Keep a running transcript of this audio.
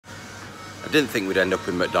I didn't think we'd end up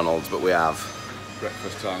in McDonald's, but we have.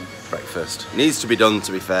 Breakfast time. Breakfast. Needs to be done,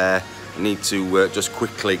 to be fair. We need to just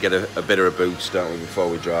quickly get a bit of a boost, don't we, before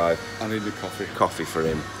we drive. I need a coffee. Coffee for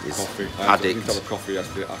him. He's coffee. Addict. I didn't have a coffee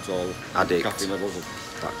yesterday at all. Addict. Caffeine levels.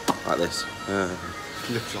 Like this.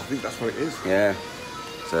 Literally, I think that's what it is. Yeah.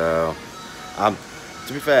 So,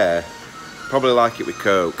 to be fair, probably like it with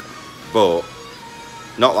Coke, but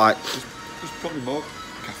not like... There's probably more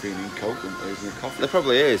caffeine in Coke than there is in coffee. There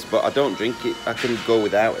probably is, but I don't drink it. I can go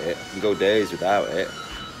without it. I can go days without it,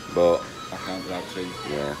 but... I can't without tea.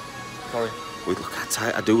 Yeah. Sorry.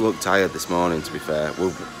 I do look tired this morning, to be fair.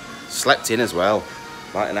 We slept in as well,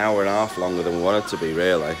 like an hour and a half longer than we wanted to be,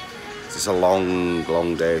 really. It's a long,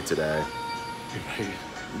 long day today.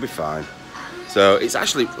 We'll be fine. So it's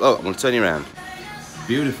actually, look, I'm going to turn you around.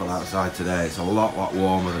 Beautiful outside today. It's a lot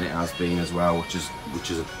warmer than it has been as well, which is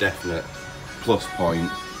a definite plus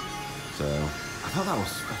point. So I thought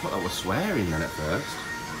that was swearing then at first.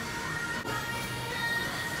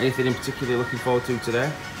 Anything in particular you're looking forward to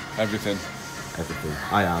today? Everything. Everything.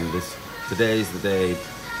 I am. Today's the day.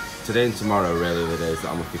 Today and tomorrow are really the days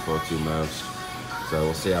that I'm looking forward to most. So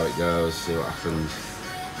we'll see how it goes, see what happens.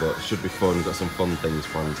 But it should be fun. We've got some fun things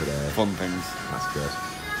planned today. Fun things. That's good.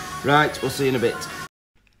 Right, we'll see you in a bit.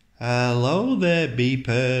 Hello there,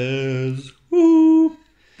 beepers. Woo!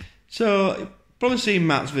 So, you've probably seen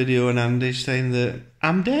Matt's video and Andy's saying that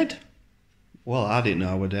I'm dead. Well, I didn't know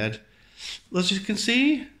I were dead. As you can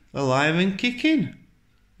see, alive and kicking.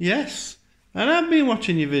 Yes. And I've been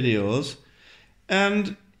watching your videos,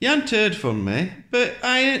 and you haven't heard from me, but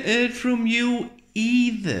I ain't heard from you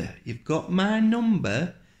either. You've got my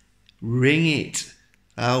number. Ring it.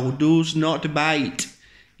 I'll do's not bite.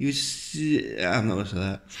 You see, I'm not listening to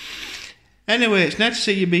that. Anyway, it's nice to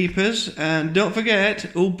see you, beepers, and don't forget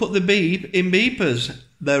who'll put the beep in beepers.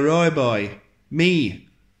 The Roy Boy. Me.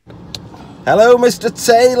 Hello, Mr.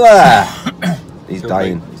 Taylor. He's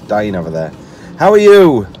dying. He's dying over there. How are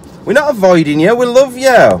you? We're not avoiding you. We love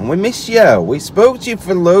you. We miss you. We spoke to you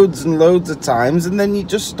for loads and loads of times, and then you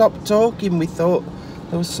just stopped talking. We thought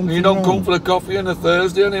there was something You don't wrong. come for a coffee on a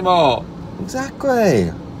Thursday anymore.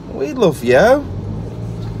 Exactly. We love you.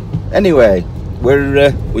 Anyway,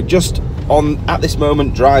 we're just on at this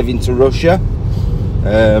moment driving to Russia.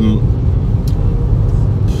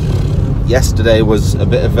 Yesterday was a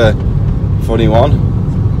bit of a funny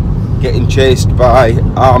one, getting chased by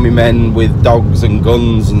army men with dogs and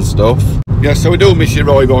guns and stuff. Yeah, so we do miss you,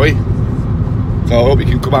 Roy Boy. So I hope you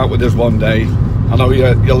can come out with us one day. I know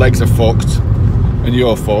your legs are fucked, and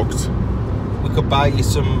you're fucked. We could buy you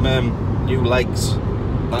some new legs,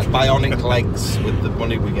 like bionic legs, with the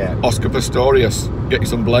money we get. Oscar Pistorius, get you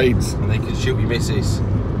some blades. And they can shoot your missus.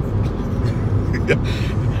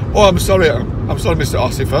 Oh, I'm sorry, Mr.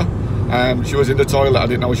 Ossifer. She was in the toilet. I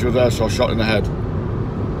didn't know she was there, so I shot in the head.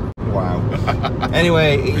 Wow.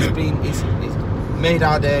 Anyway, it's made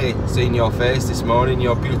our day seeing your face this morning,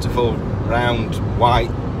 your beautiful round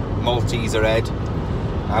white Malteser head,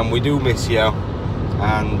 and we do miss you,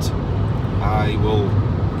 and I will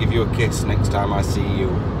give you a kiss next time I see you.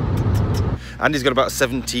 Andy's got about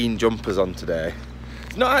 17 jumpers on today.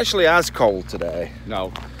 It's not actually as cold today.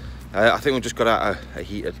 No. I think we've just got out a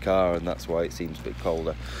heated car, and that's why it seems a bit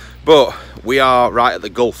colder. But we are right at the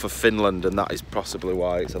Gulf of Finland, and that is possibly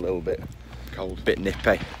why it's a little bit cold, a bit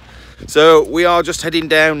nippy. So we are just heading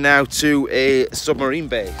down now to a submarine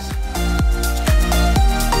base.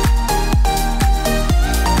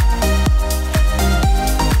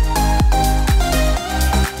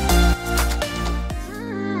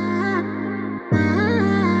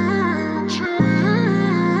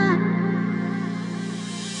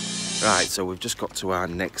 Right, so we've just got to our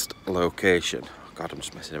next location. God, I'm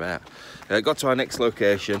just messing about. Got to our next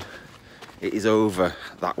location. It is over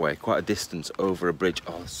that way, quite a distance over a bridge.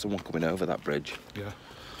 Oh, there's someone coming over that bridge. Yeah.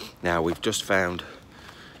 Now, we've just found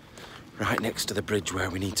right next to the bridge where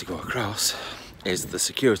we need to go across is the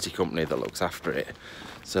security company that looks after it.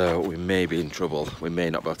 So we may be in trouble. We may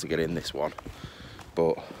not be able to get in this one,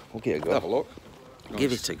 but we'll give it a go. Have a look.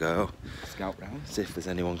 Give it a go. Scout round. See if there's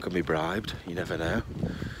anyone can be bribed. You never know.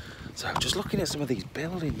 So I'm just looking at some of these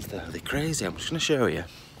buildings though, they're crazy. I'm just going to show you.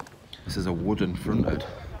 This is a wooden fronted.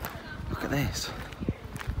 Look at this.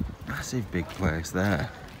 Massive big place there.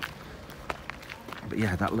 But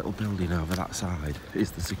yeah, that little building over that side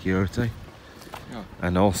is the security. Yeah.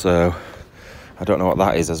 And also, I don't know what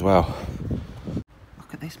that is as well.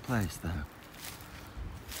 Look at this place though.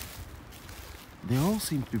 They all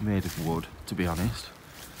seem to be made of wood, to be honest.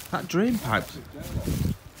 That drain pipe.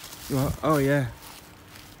 Oh yeah.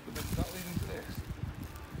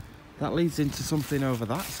 That leads into something over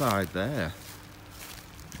that side there.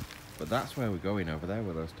 But that's where we're going, over there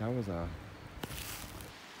where those towers are.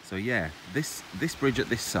 So yeah, this bridge at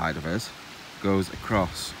this side of us goes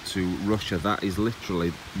across to Russia. That is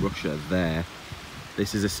literally Russia there.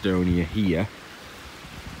 This is Estonia here.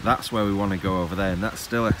 That's where we want to go over there, and that's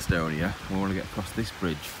still Estonia. We want to get across this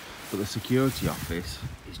bridge. But the security office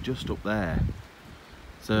is just up there.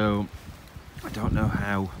 So I don't know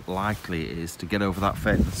how likely it is to get over that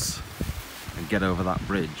fence and get over that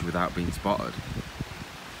bridge without being spotted.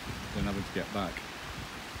 Then having to get back.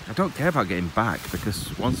 I don't care about getting back,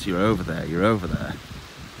 because once you're over there, you're over there.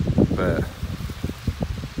 But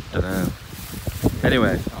I don't know.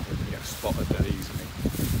 Anyway. I think you get spotted that easily.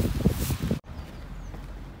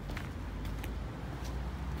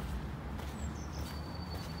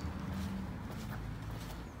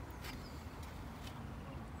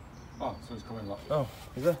 Oh, someone's coming like. Oh,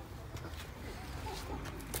 is there?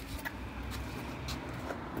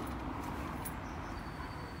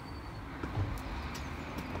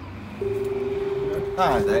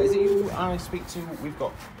 Hi there, is it you I speak to? We've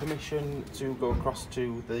got permission to go across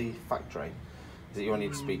to the factory. Is it you I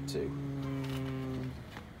need to speak to?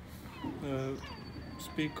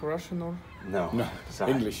 Speak Russian or? No. No,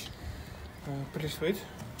 Sorry. English. Please wait.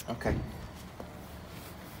 Okay.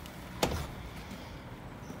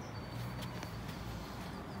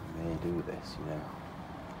 May do this, you know.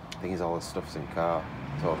 The thing is, all the stuff's in car,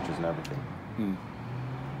 torches and everything.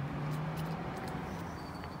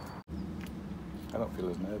 I don't feel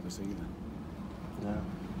as nervous either. No.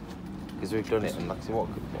 Because we've done it, and like I say, what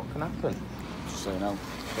can happen? Just so you know.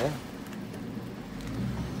 Yeah.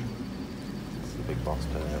 It's the big boss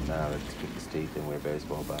turning up now, ready to kick his teeth in with a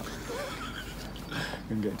baseball bat. We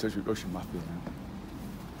can get in touch with Russian mafias now.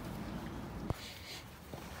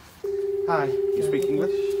 Hi, you speak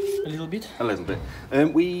English? A little bit. A little bit.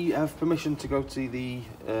 We have permission to go to the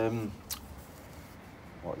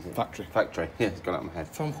what is it? Factory. Factory. Yeah, it's gone out of my head.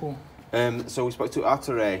 From who? So we spoke to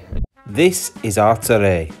Artere. This is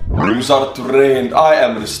Artere. My name is Artere and I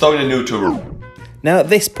am an Estonian YouTuber. Now at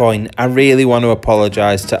this point, I really want to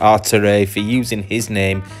apologise to Artere for using his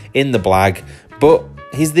name in the blag, but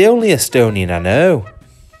he's the only Estonian I know.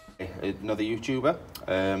 Another YouTuber.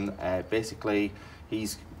 Basically,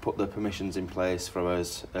 he's put the permissions in place from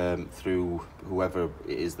us through whoever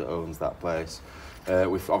it is that owns that place.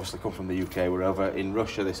 We've obviously come from the UK. We're over in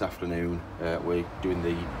Russia this afternoon. We're doing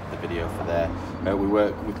the video for there.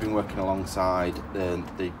 We've been working alongside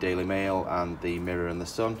the Daily Mail and the Mirror and the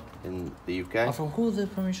Sun in the UK. From who the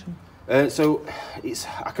permission? So it's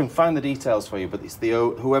I can find the details for you, but it's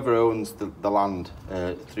whoever owns the land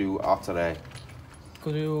through Artere.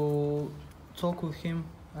 Could you talk with him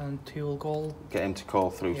and he will call? Get him to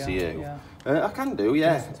call through to you. Yeah. I can do,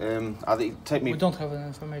 yeah. I think take me. We don't have any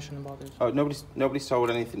information about it. Oh, nobody's told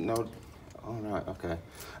anything. No. Oh right, okay.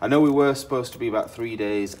 I know we were supposed to be about 3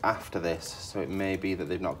 days after this, so it may be that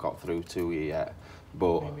they've not got through to you yet.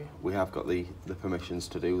 But Maybe. we have got the permissions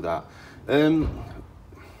to do that. Could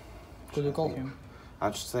you call him? I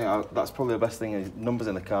just think that's probably the best thing. His number's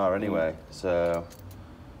in the car anyway, so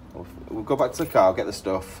we'll go back to the car, get the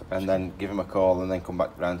stuff, and then give him a call, and then come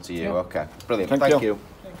back round to you. Yeah. Okay, brilliant. Thank Thank you. you.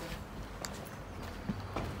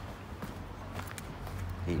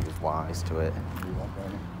 He was wise to it.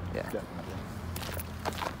 Yeah. Definitely.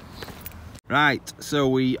 Right, so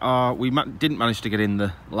we didn't manage to get in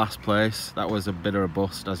the last place. That was a bit of a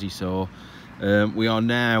bust, as you saw. We are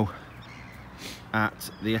now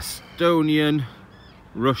at the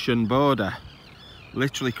Estonian-Russian border.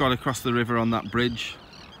 Literally gone across the river on that bridge,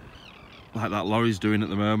 like that lorry's doing at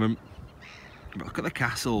the moment. But look at the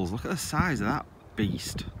castles, look at the size of that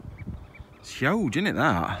beast. It's huge, isn't it,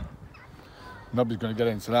 that? Nobody's going to get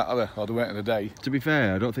into that, are they? Or the wait of the day. To be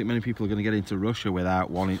fair, I don't think many people are going to get into Russia without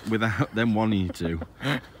them wanting to.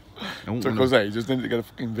 Took us ages, didn't it, to get a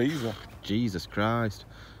fucking visa? Jesus Christ.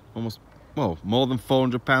 Almost, well, more than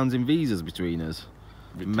 £400 in visas between us.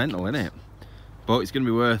 Mental, innit? But it's going to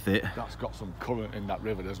be worth it. That's got some current in that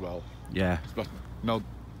river as well. Yeah. No,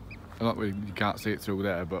 not really, you can't see it through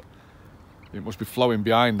there, but it must be flowing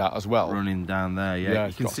behind that as well. Running down there, yeah. You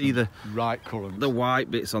it's can got see some right current. the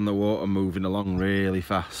white bits on the water moving along really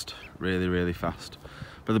fast. Really, really fast.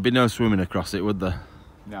 But there'd be no swimming across it, would there?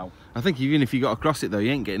 No. I think even if you got across it though,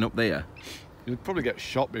 you ain't getting up there. You'd probably get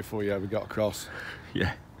shot before you ever got across.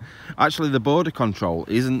 Yeah. Actually, the border control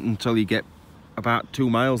isn't until you get about 2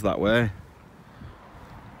 miles that way.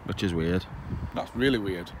 Which is weird. That's really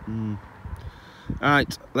weird.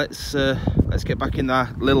 Right, let's get back in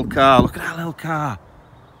that little car. Look at that little car.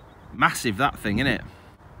 Massive, that thing, innit?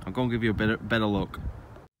 I'll go and give you a better look.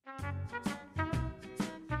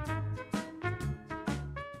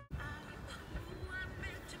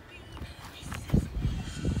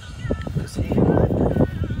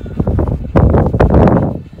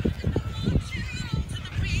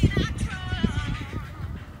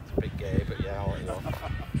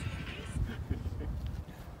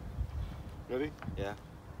 Ready? Yeah.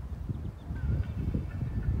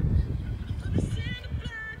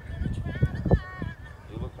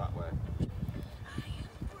 You look that way.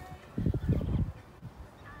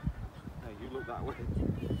 No, you look that way.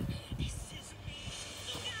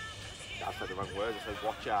 I said the wrong word. I said,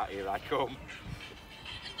 watch out, here I come.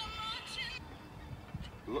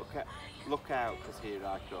 Look out, because here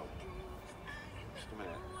I come. Just a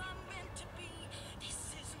minute.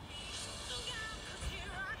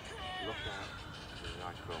 Look out, here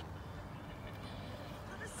I come.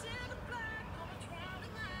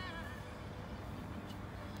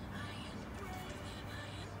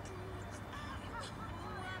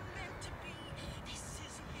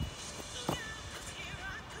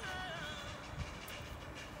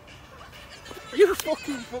 You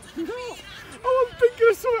fucking fucked me up. I was thinking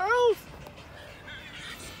of something else.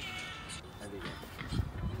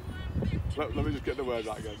 Let me just get the word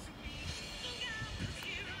right again.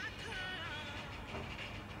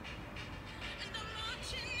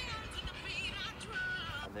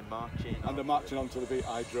 And they're marching. And they're marching onto the beat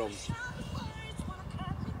I drum.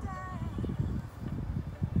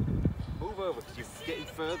 Move over, because you're getting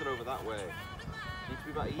further over that way. You need to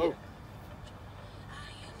be about here. Oh.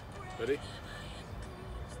 Ready?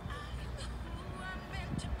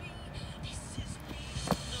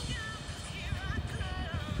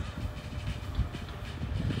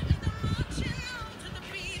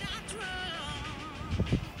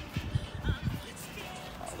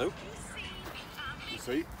 Hello. You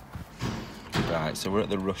see? Right, so we're at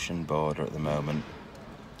the Russian border at the moment.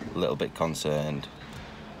 A little bit concerned.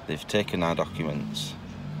 They've taken our documents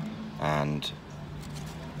and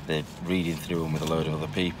they're reading through them with a load of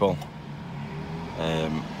other people.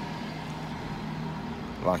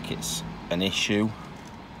 Like it's an issue.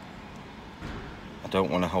 I don't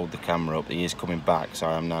want to hold the camera up. He is coming back, so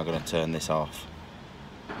I'm now going to turn this off.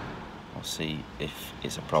 I'll see if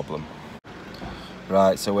it's a problem.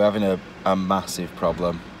 Right, so we're having a massive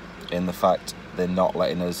problem in the fact they're not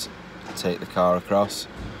letting us take the car across.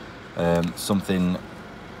 Something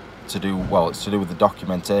to do, well, it's to do with the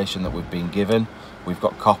documentation that we've been given. We've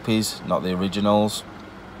got copies, not the originals,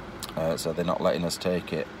 so they're not letting us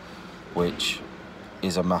take it, which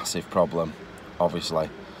is a massive problem, obviously.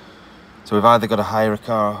 So we've either got to hire a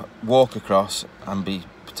car, walk across, and be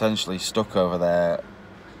potentially stuck over there,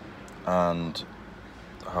 and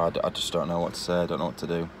I just don't know what to say, I don't know what to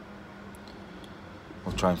do.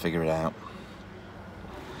 We'll try and figure it out.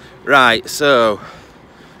 Right, so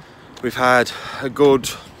we've had a good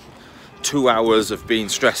 2 hours of being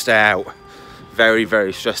stressed out. Very,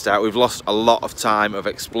 very stressed out. We've lost a lot of time of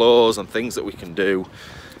explores and things that we can do.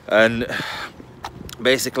 And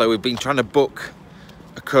basically we've been trying to book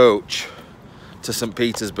a coach to St.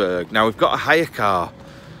 Petersburg. Now we've got a hire car.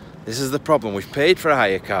 This is the problem. We've paid for a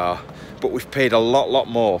hire car, but we've paid a lot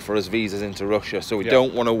more for us visas into Russia. So we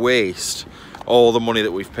don't want to waste all the money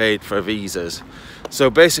that we've paid for visas. So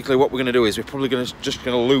basically what we're going to do is we're probably just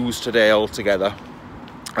going to lose today altogether.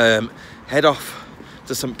 Head off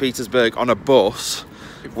to St. Petersburg on a bus,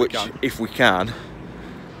 if we can.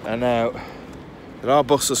 And now there are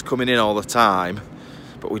buses coming in all the time,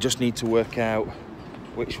 but we just need to work out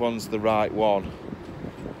which one's the right one.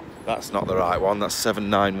 That's not the right one, that's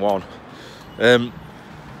 791.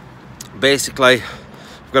 Basically,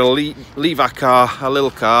 we've got to leave our car, our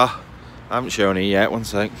little car. I haven't shown it yet, one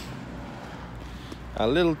sec. Our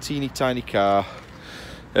little teeny tiny car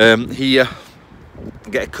here,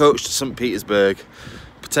 get a coach to St. Petersburg,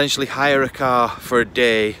 potentially hire a car for a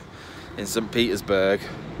day in St. Petersburg,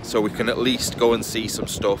 so we can at least go and see some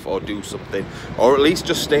stuff or do something, or at least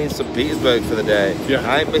just stay in St. Petersburg for the day.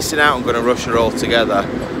 I ain't missing out on going to Russia altogether,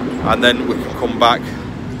 and then we can come back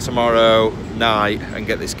tomorrow night and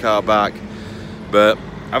get this car back. But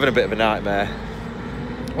having a bit of a nightmare.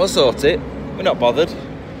 We'll sort it, we're not bothered,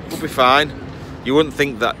 we'll be fine. You wouldn't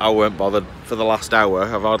think that I weren't bothered for the last hour.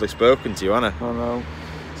 I've hardly spoken to you, Anna. I know.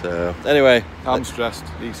 So anyway, I'm stressed,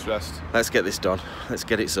 he's stressed. Let's get this done. Let's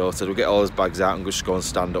get it sorted. We'll get all his bags out and just go and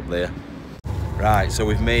stand up there. Right, so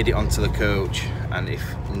we've made it onto the coach, and if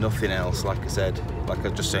nothing else, like I said, like I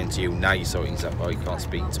was just saying to you, now you're sorting yourself out, you can't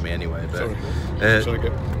speak to me anyway, but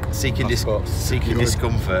seeking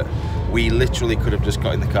discomfort, we literally could have just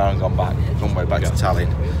got in the car and gone back to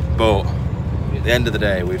Tallinn, but at the end of the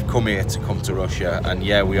day, we've come here to come to Russia, and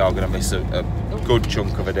yeah, we are going to miss a good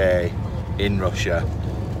chunk of a day in Russia,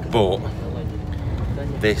 but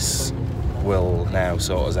this will now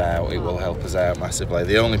sort us out. It will help us out massively.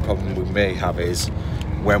 The only problem we may have is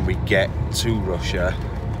when we get to Russia,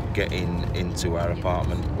 getting into our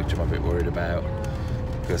apartment, which I'm a bit worried about,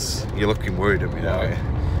 because you're looking worried at me now.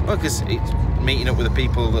 Well, because it's meeting up with the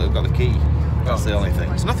people that have got the key. That's the only thing.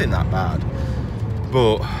 It's nothing that bad,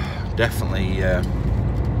 but definitely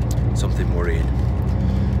something worrying.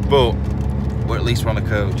 But at least we're on a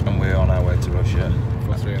coach and we're on our way to Russia.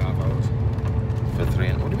 For 3.5 hours.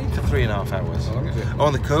 What do you mean for 3.5 hours? How long is it? Oh,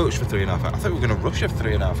 on the coach for 3.5 hours. I thought we were going to Russia for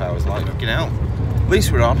 3.5 hours. Like, fucking hell. At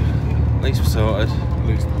least we're on. At least we're sorted.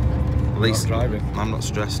 At least driving. I'm not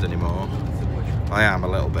stressed anymore. I am a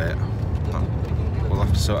little bit. We'll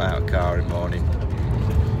have to sort out a car in the morning.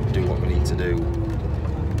 Do what we need to do.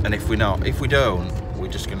 And if we don't, we're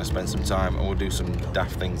just going to spend some time and we'll do some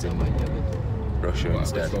daft things in Russia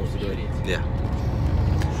instead. Yeah.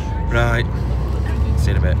 Right.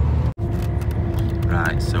 See you in a bit.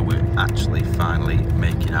 Right, so we're actually finally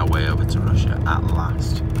making our way over to Russia at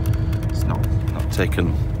last. It's not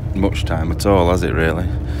taken much time at all, has it really?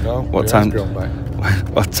 No. What time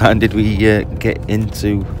did we get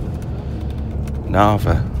into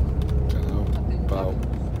Narva? I don't know, about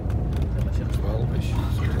 12ish,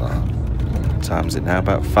 something like that. What time is it now?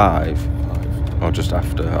 About 5? Or just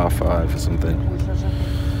after 5:30 or something.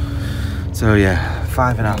 So yeah,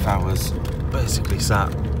 5.5 hours basically sat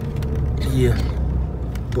here.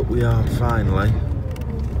 But we are finally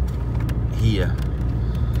here,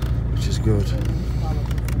 which is good.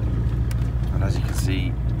 And as you can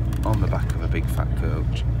see, on the back of a big fat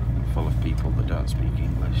coach full of people that don't speak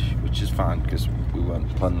English, which is fine because we weren't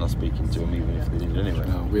planning on speaking to them even if they did anyway.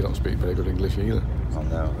 No, we don't speak very good English either. Oh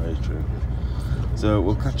no, very true. So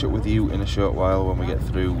we'll catch up with you in a short while when we get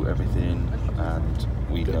through everything and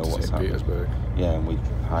we know what's happening. Petersburg. Yeah, and we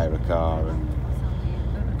hire a car and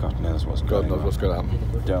God knows what's going on. what's going to happen.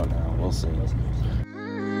 Don't know, we'll see.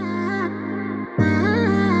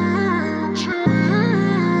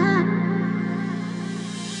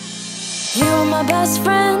 You were my best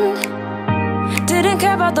friend. Didn't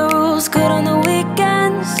care about the rules, good on the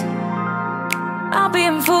weekends. I'll be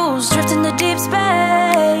in fools, drifting to deep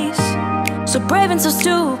space. So brave and so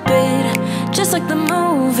stupid, just like the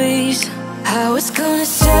movies. I was gonna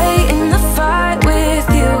stay in the fight with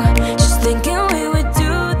you, just thinking we would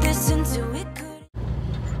do this until we could.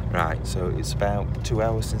 Right, so it's about 2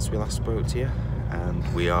 hours since we last spoke to you, and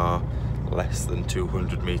we are less than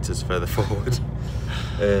 200 metres further forward.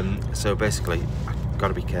 So basically, I've got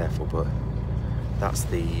to be careful, but that's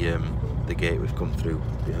the gate we've come through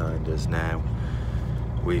behind us now.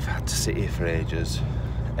 We've had to sit here for ages.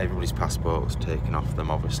 Everybody's passport was taken off them,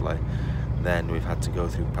 obviously. Then we've had to go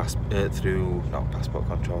through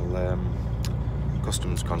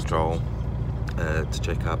customs control to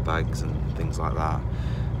check our bags and things like that.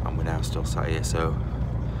 And we're now still sat here, so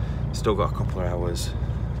still got a couple of hours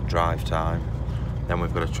drive time. Then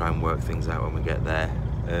we've got to try and work things out when we get there.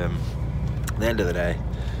 At the end of the day,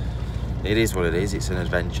 it is what it is. It's an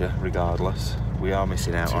adventure, regardless. We are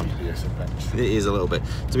missing out on. Yes, adventure. It is a little bit.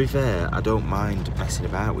 To be fair, I don't mind messing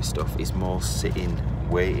about with stuff. It's more sitting,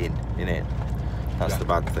 waiting, innit? That's the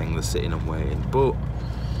bad thing, the sitting and waiting. But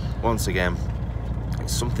once again,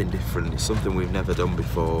 it's something different. It's something we've never done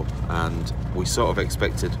before, and we sort of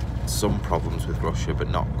expected some problems with Russia, but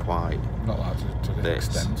not quite. Not allowed to the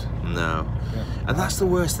extent. No. Yeah. And that's the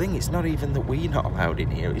worst thing. It's not even that we're not allowed in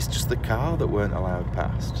here. It's just the car that weren't allowed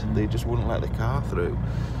past. They just wouldn't let the car through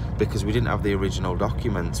because we didn't have the original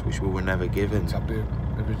documents, which we were never given. Didn't have the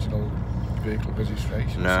original vehicle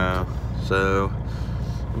registration. No. So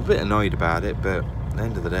I'm a bit annoyed about it, but at the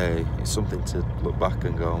end of the day, it's something to look back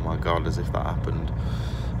and go, oh my God, as if that happened.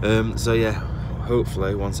 So yeah,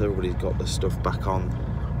 hopefully once everybody's got the stuff back on,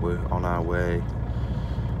 we're on our way.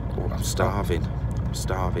 Oh, I'm starving.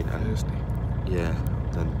 And yeah,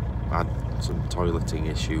 then I had some toileting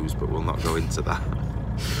issues, but we'll not go into that.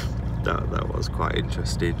 That was quite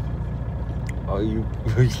interesting. Are you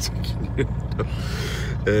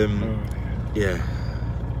yeah.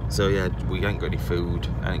 So yeah, we ain't got any food,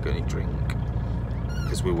 I ain't got any drink,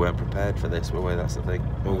 because we weren't prepared for this, were we? That's the thing.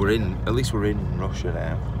 Well, at least we're in Russia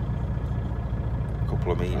now. A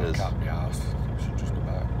couple of meters. Can't be arsed. We should just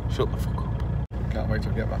about. Shut the fuck up. Can't wait to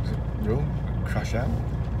get back to Rome and crash out.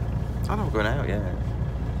 I'm not going out yet.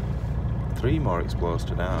 3 more explores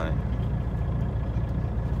tonight.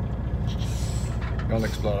 The only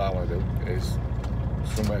explore I want to do is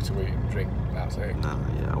somewhere to eat and drink. That's it. No,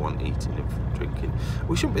 yeah, I want eating and drinking.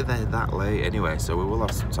 We shouldn't be there that late anyway, so we will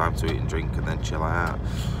have some time to eat and drink and then chill out.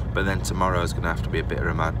 But then tomorrow's going to have to be a bit of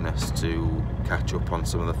a madness to catch up on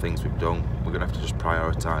some of the things we've done. We're going to have to just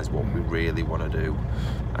prioritise what we really want to do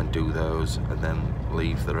and do those, and then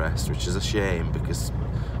leave the rest, which is a shame because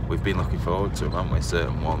we've been looking forward to them, haven't we,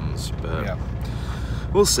 certain ones. But yeah.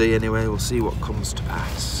 We'll see anyway, we'll see what comes to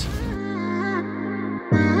pass.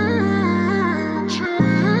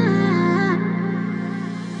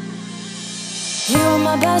 You were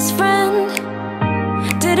my best friend.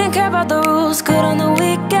 Didn't care about the rules, good on the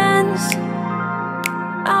weekends.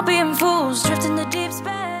 I'll be in fools, drifting the deep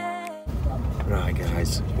space. Right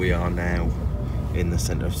guys, we are now in the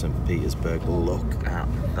centre of St. Petersburg. Look at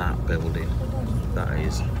that building. That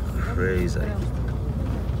is crazy.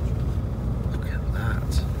 Look at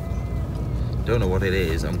that. Don't know what it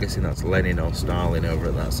is. I'm guessing that's Lenin or Stalin over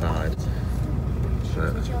at that side.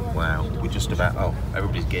 But wow, we're just about, oh,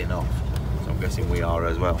 everybody's getting off. So I'm guessing we are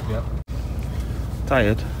as well. Yep.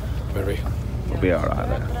 Tired? Very. We'll be alright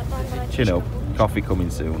there. Chin up, coffee coming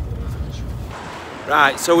soon.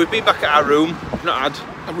 Right, so we've been back at our room. We've not had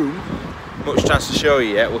A room. much chance to show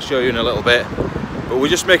you yet. We'll show you in a little bit. But we're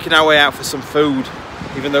just making our way out for some food,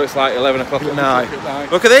 even though it's like 11 o'clock at night.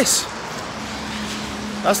 Look at this.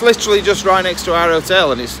 That's literally just right next to our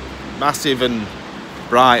hotel, and it's massive and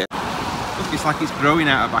bright. Look, it's like it's growing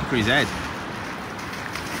out of the back of his head.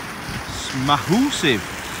 It's massive.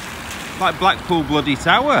 Like Blackpool bloody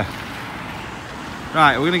tower.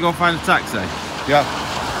 Right, we're gonna go find a taxi. Yeah.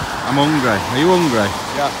 I'm hungry. Are you hungry?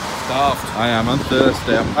 Yeah. Starved. I am. I'm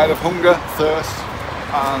thirsty. I had hunger, thirst,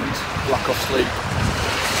 and lack of sleep.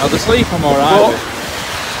 Oh, the sleep I'm alright.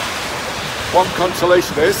 One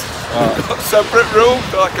consolation is we've got separate rooms,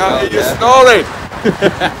 so I can't hear you snoring.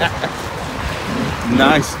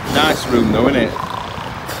 Nice room though, isn't it?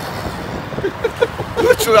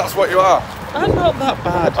 Literally, that's what you are. I'm not that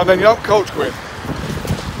bad. And then you're not coach queen.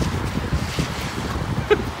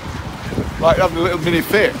 Like having a little mini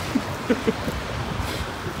fit.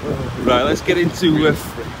 Right, let's get into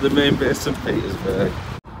the main bit of St. Petersburg.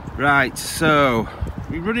 Right, so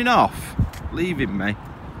we're running off, leaving me.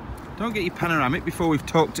 Don't get your panoramic before we've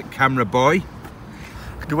talked at camera, boy. I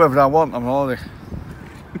can do whatever I want, I'm on holiday.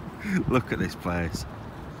 Look at this place.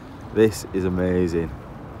 This is amazing.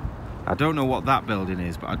 I don't know what that building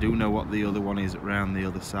is, but I do know what the other one is around the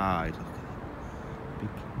other side. Look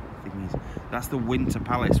at the big thingies. That's the Winter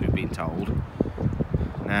Palace, we've been told.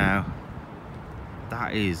 Now,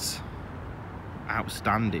 that is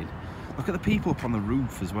outstanding. Look at the people up on the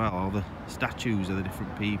roof as well, all the statues of the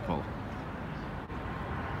different people.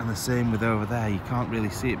 And the same with over there, you can't really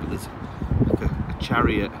see it, but there's like a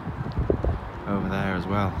chariot over there as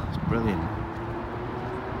well. It's brilliant.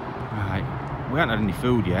 Right, we haven't had any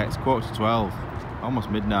food yet, it's 11:45, almost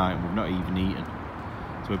midnight, and we've not even eaten.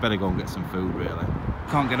 So we better go and get some food, really.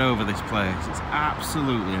 Can't get over this place, it's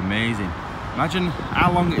absolutely amazing. Imagine how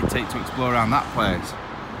long it'd take to explore around that place.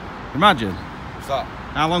 Imagine. What's that?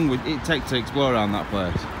 How long would it take to explore around that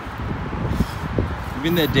place? We've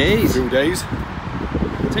been there days. 2 days.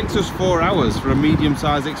 It takes us 4 hours for a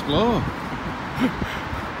medium-sized explore.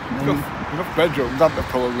 Enough bedrooms, haven't they,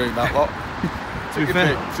 probably in that lot? To be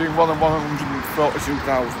fair, Between 1 and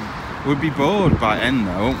 142,000. we'd be bored by end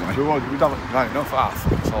though, won't we? We'd have right enough half,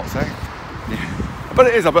 that's what I'm saying. Yeah. But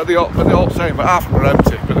it is, I bet they're all saying, but half of them are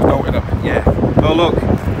empty, but there's no in them. Yeah. Oh look,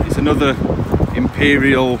 it's another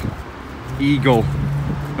Imperial Eagle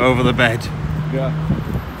over the bed. Yeah.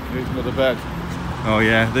 Needs another bed. Oh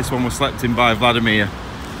yeah, this one was slept in by Vladimir.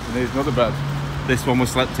 Needs another bed. This one was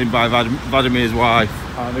slept in by Vladimir's wife.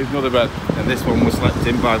 Needs another bed. And this one was slept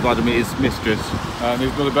in by Vladimir's mistress.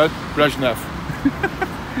 Needs another bed. Brezhnev.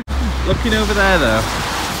 Looking over there though,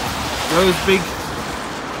 those big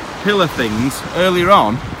pillar things earlier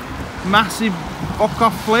on, massive fuck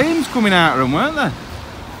off flames coming out of them, weren't there?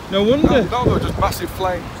 No wonder. No, they were just massive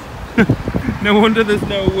flames. No wonder there's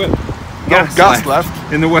no gas left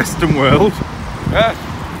in the Western world. Yeah,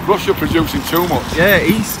 Russia producing too much. Yeah,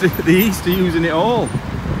 the East are using it all.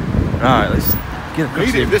 Right, let's get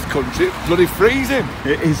across In this country, it's bloody freezing.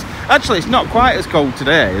 It is. Actually, it's not quite as cold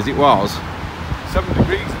today as it was. 7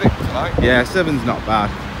 degrees, I think, tonight. Yeah, 7's not bad.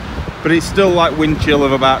 But it's still like wind chill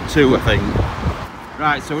of about 2, I think.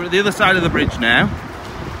 Right, so we're at the other side of the bridge now.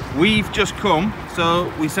 We've just come, so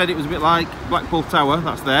we said it was a bit like Blackpool Tower,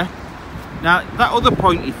 that's there. Now, that other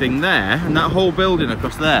pointy thing there, and that whole building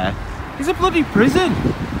across there, is a bloody prison.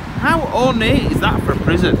 How ornate is that for a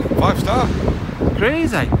prison? 5-star.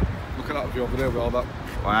 Crazy. Look at that view over there with all that.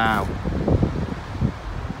 Wow.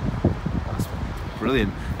 That's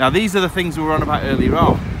brilliant. Now, these are the things we were on about earlier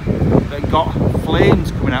on that got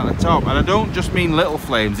flames coming out the top. And I don't just mean little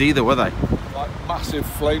flames either, were they? Like massive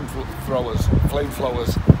flamethrowers.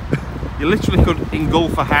 You literally could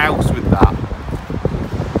engulf a house with that.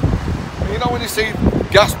 You know when you see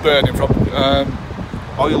gas burning from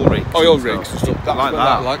oil rigs and stuff, that's like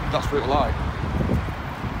what that. That's what it like.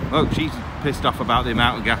 Look, she's pissed off about the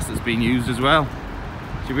amount of gas that's being used as well.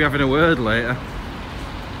 She'll be having a word later.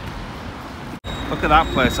 Look at that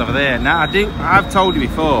place over there. Now, I've told you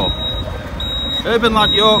before, Urban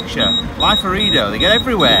Lad Yorkshire Life-a-Rido, they get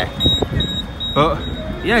everywhere. But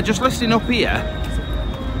yeah, just listening up here,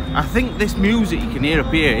 I think this music you can hear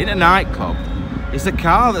up here in a nightclub is the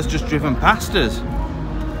car that's just driven past us.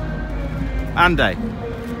 Andy,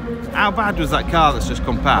 how bad was that car that's just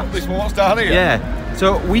come past? This one's down here? Yeah,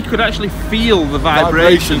 so we could actually feel the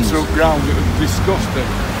vibrations through ground, it was disgusting.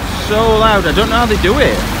 So loud, I don't know how they do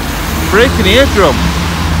it. Breaking eardrum.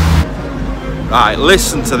 Right,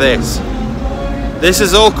 listen to this. This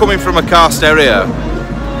is all coming from a car stereo.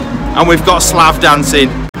 And we've got Slav dancing.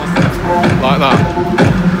 Like that.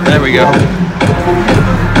 There we go.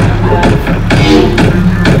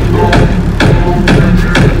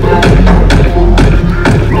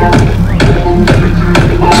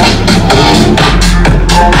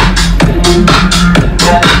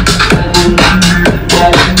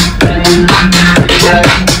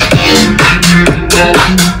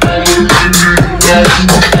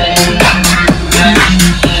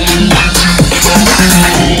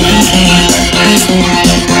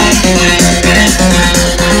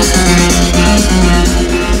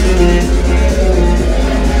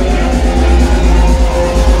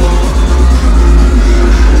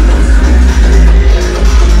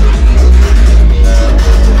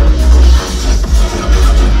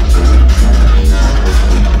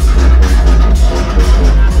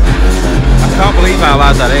 How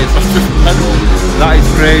loud that is. That's just mental. That is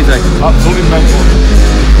crazy. Absolutely mental.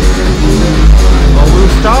 Well, we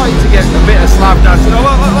were starting to get a bit of Slav dancing. Oh,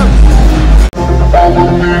 look, look, look.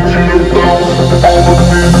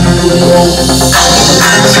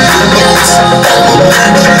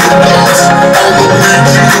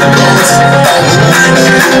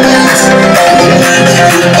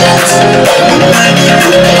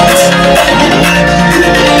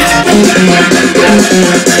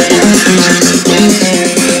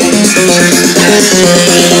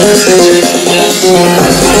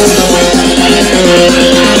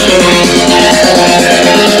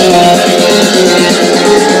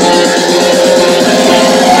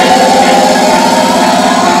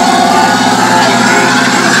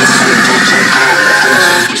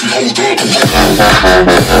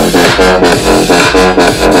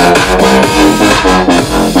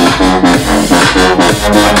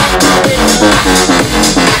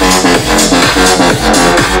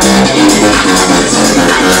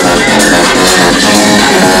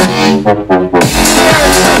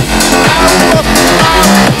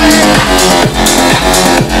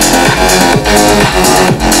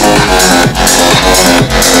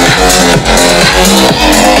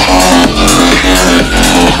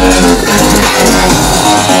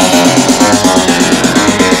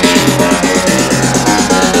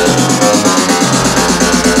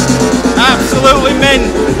 Absolutely mint.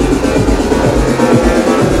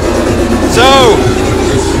 So,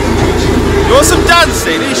 you want some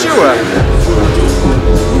dancing? Are you sure?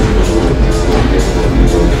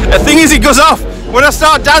 The thing is, it goes off. When I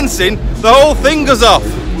start dancing, the whole thing goes off.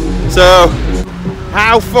 So,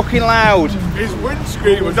 how fucking loud? His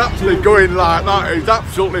windscreen was actually going like that. It's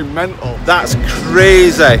absolutely mental. That's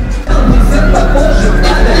crazy.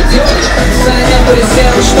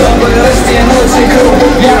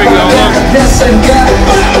 Here we go, look.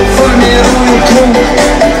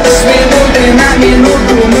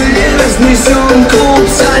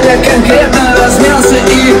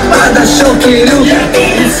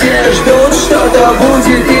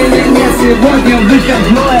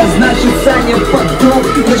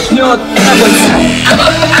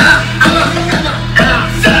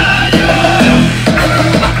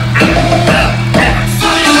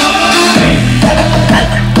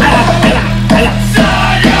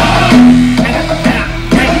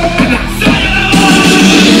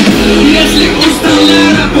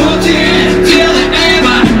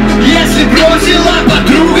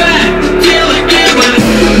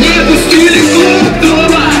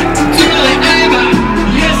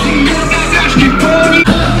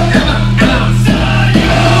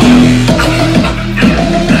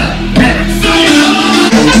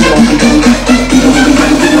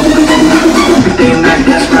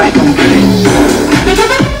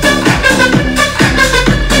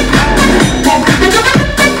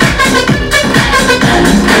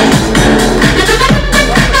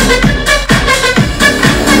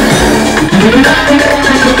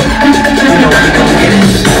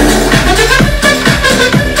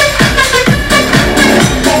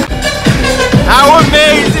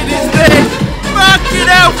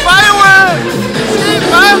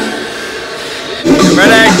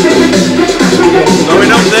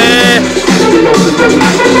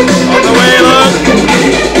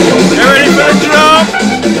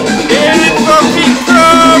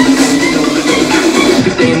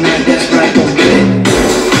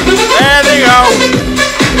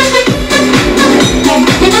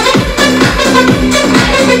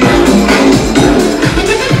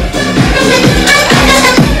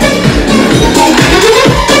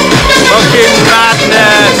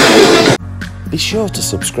 Be sure to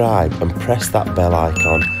subscribe and press that bell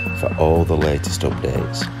icon for all the latest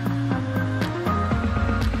updates.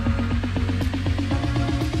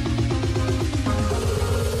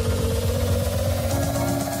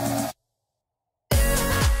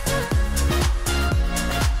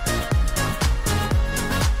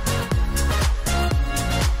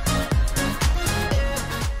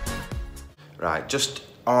 Right, just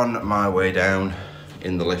on my way down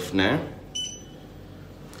in the lift now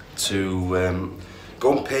to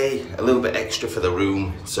go and pay a little bit extra for the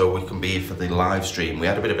room so we can be for the live stream. We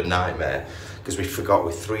had a bit of a nightmare because we forgot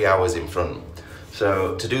we're 3 hours in front.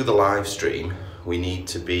 So to do the live stream, we need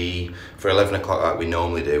to be, for 11 o'clock like we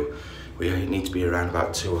normally do, we need to be around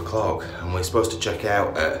about 2 o'clock and we're supposed to check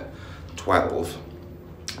out at 12.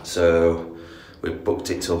 So we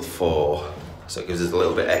booked it till 4. So it gives us a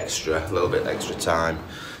little bit extra time.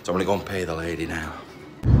 So I'm gonna go and pay the lady now.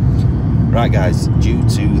 Right guys, due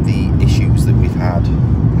to the issues that we've had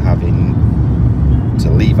having to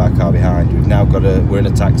leave our car behind, we've now got we're in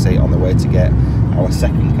a taxi on the way to get our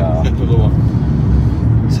second car.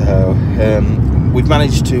 So we've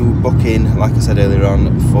managed to book in, like I said earlier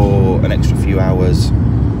on, for an extra few hours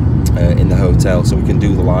in the hotel so we can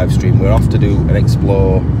do the live stream. We're off to do an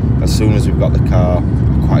explore as soon as we've got the car,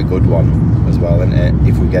 quite a good one as well, isn't it?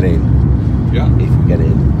 If we get in. Yeah. If we get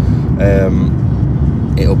in.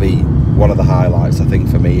 It'll be one of the highlights, I think,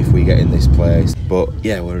 for me if we get in this place. But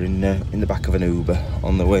yeah, we're in the back of an Uber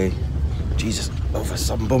on the way, Jesus, over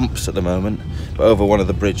some bumps at the moment, but over one of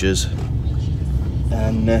the bridges,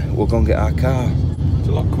 and we'll go and get our car. It's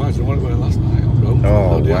a lot quieter than what it was last night on road.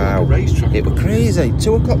 Oh wow, it was crazy.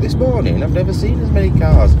 2 o'clock this morning, I've never seen as many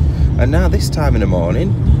cars, and now this time in the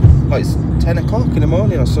morning, like it's 10 o'clock in the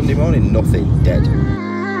morning on Sunday morning, nothing, dead.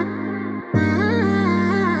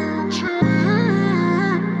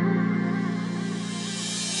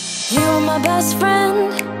 You were my best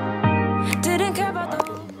friend. Didn't care about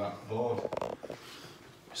the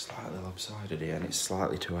It's slightly lopsided here and it's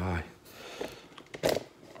slightly too high. So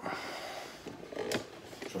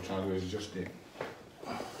I'm trying to adjust it.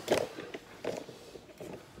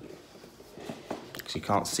 Because you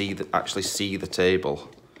can't actually see the table.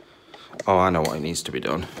 Oh, I know what it needs to be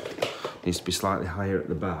done. It needs to be slightly higher at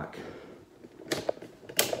the back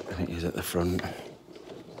than it is at the front.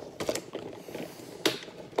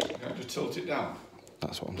 Yeah, just tilt it down.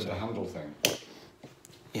 That's what I'm with saying. The handle thing.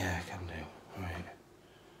 Yeah, I can do. Right.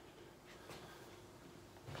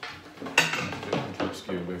 To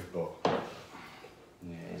obscure lift, but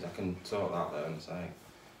Yeah, I can sort that there in a sec.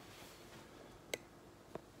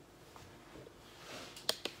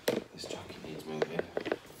 This jacket needs moving.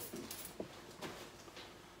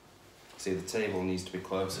 See, the table needs to be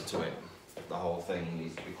closer to it. The whole thing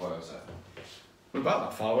needs to be closer. we're about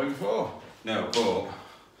that far away before. No, but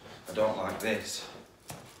I don't like this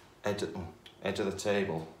edge of the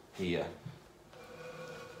table here.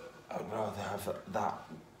 I'd rather have that,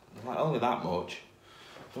 like only that much.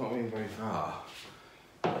 Don't move very far.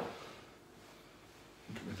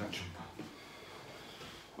 With that jumper.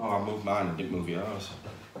 Oh, I moved mine and didn't move yours.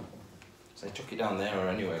 So I took it down there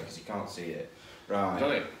anyway because you can't see it. Right.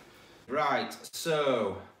 Got it. Right,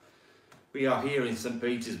 so we are here in St.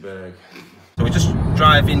 Petersburg. So we're just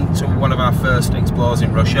driving to one of our first explores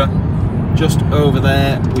in Russia. Just over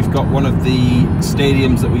there, we've got one of the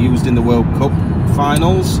stadiums that were used in the World Cup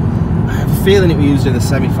finals. I have a feeling it was used in the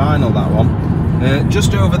semi-final, that one.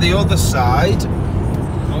 Just over the other side,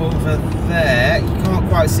 over there, you can't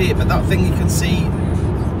quite see it, but that thing you can see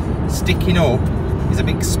sticking up is a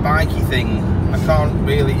big spiky thing.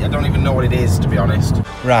 I don't even know what it is, to be honest.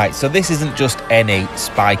 Right, so this isn't just any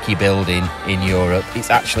spiky building in Europe, it's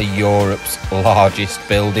actually Europe's largest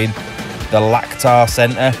building, the Lactar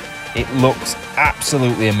Centre. It looks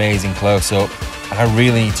absolutely amazing close up, and I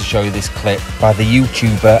really need to show you this clip by the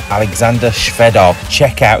YouTuber Alexander Shvedov.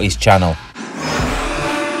 Check out his channel.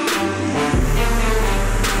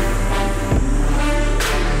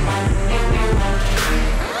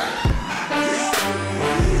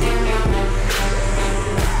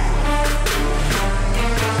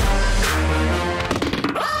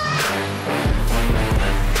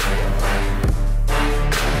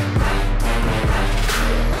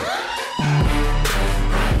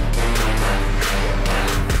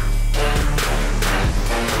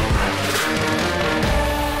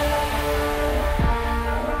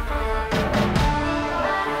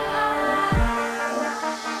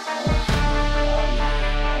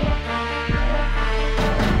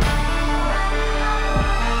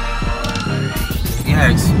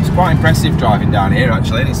 It's quite impressive driving down here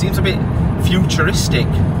actually, and it seems a bit futuristic,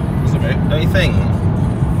 don't you think?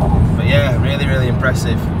 But yeah, really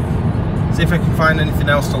impressive. It's See if I can find anything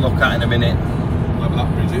else to look at in a minute. Like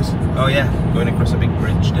that bridges. Oh yeah, going across a big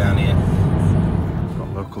bridge down here.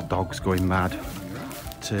 Got local dogs going mad,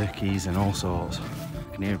 turkeys and all sorts.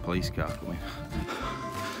 I can hear a police car coming.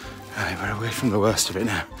 Right, we're away from the worst of it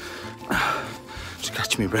now. Just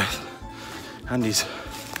catching my breath. Andy's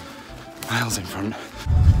miles in front.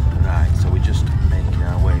 Right, so we're just making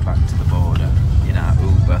our way back to the border in our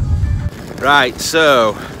Uber. Right,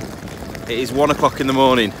 so it is 1 o'clock in the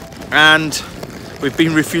morning and we've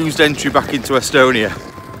been refused entry back into Estonia.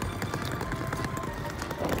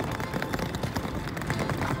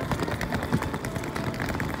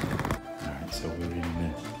 Right, so we're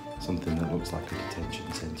in something that looks like a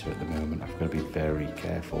detention centre at the moment. I've got to be very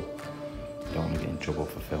careful. Don't want to get in trouble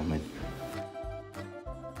for filming.